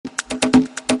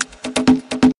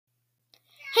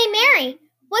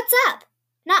What's up?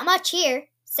 Not much here.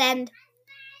 Send.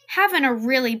 Having a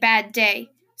really bad day.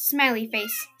 Smiley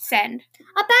face. Send.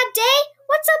 A bad day?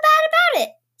 What's so bad about it?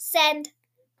 Send.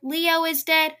 Leo is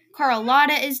dead,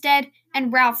 Carlotta is dead,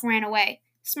 and Ralph ran away.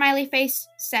 Smiley face.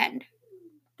 Send.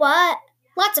 What?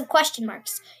 Lots of question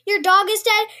marks. Your dog is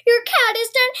dead, your cat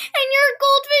is dead, and your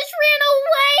goldfish ran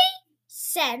away?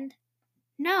 Send.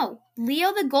 No,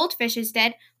 Leo the goldfish is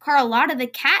dead, Carlotta the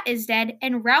cat is dead,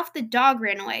 and Ralph the dog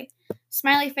ran away.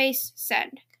 Smiley face.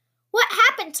 Send. What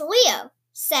happened to Leo?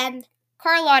 Send.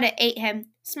 Carlotta ate him.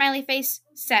 Smiley face.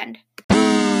 Send.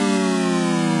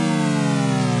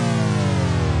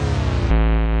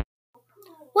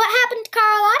 What happened to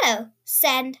Carlotta?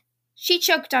 Send. She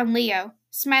choked on Leo.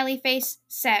 Smiley face.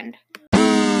 Send.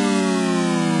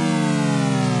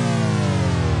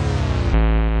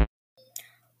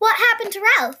 What happened to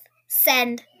Ralph?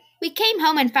 Send. We came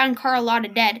home and found Carlotta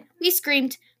dead. We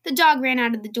screamed. The dog ran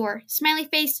out of the door. Smiley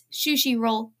face. Sushi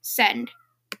roll. Send.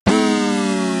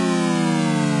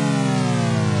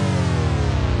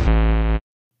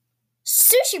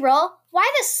 Sushi roll?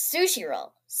 Why the sushi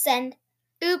roll? Send.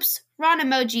 Oops, wrong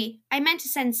emoji. I meant to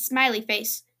send smiley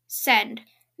face. Send.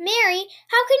 Mary,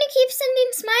 how can you keep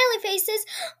sending smiley faces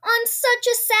on such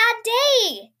a sad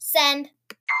day? Send.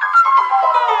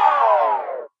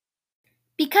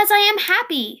 Because I am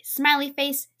happy. Smiley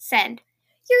face. Send.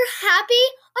 You're happy?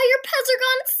 All your pets are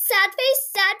gone. Sad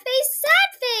face, sad face,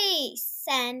 sad face.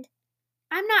 Send.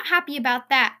 I'm not happy about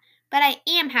that, but I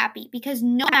am happy because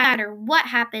no matter what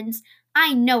happens,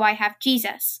 I know I have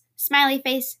Jesus. Smiley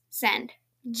face. Send.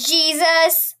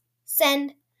 Jesus.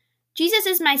 Send. Jesus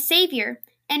is my Savior,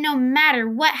 and no matter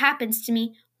what happens to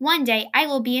me, one day I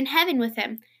will be in heaven with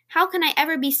him. How can I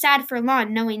ever be sad for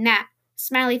long knowing that?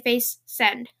 Smiley face.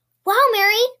 Send. Wow,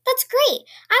 Mary, that's great.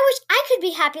 I wish I could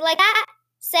be happy like that.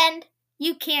 Send.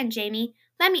 You can, Jamie.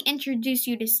 Let me introduce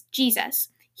you to Jesus.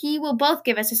 He will both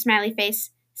give us a smiley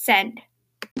face. Send.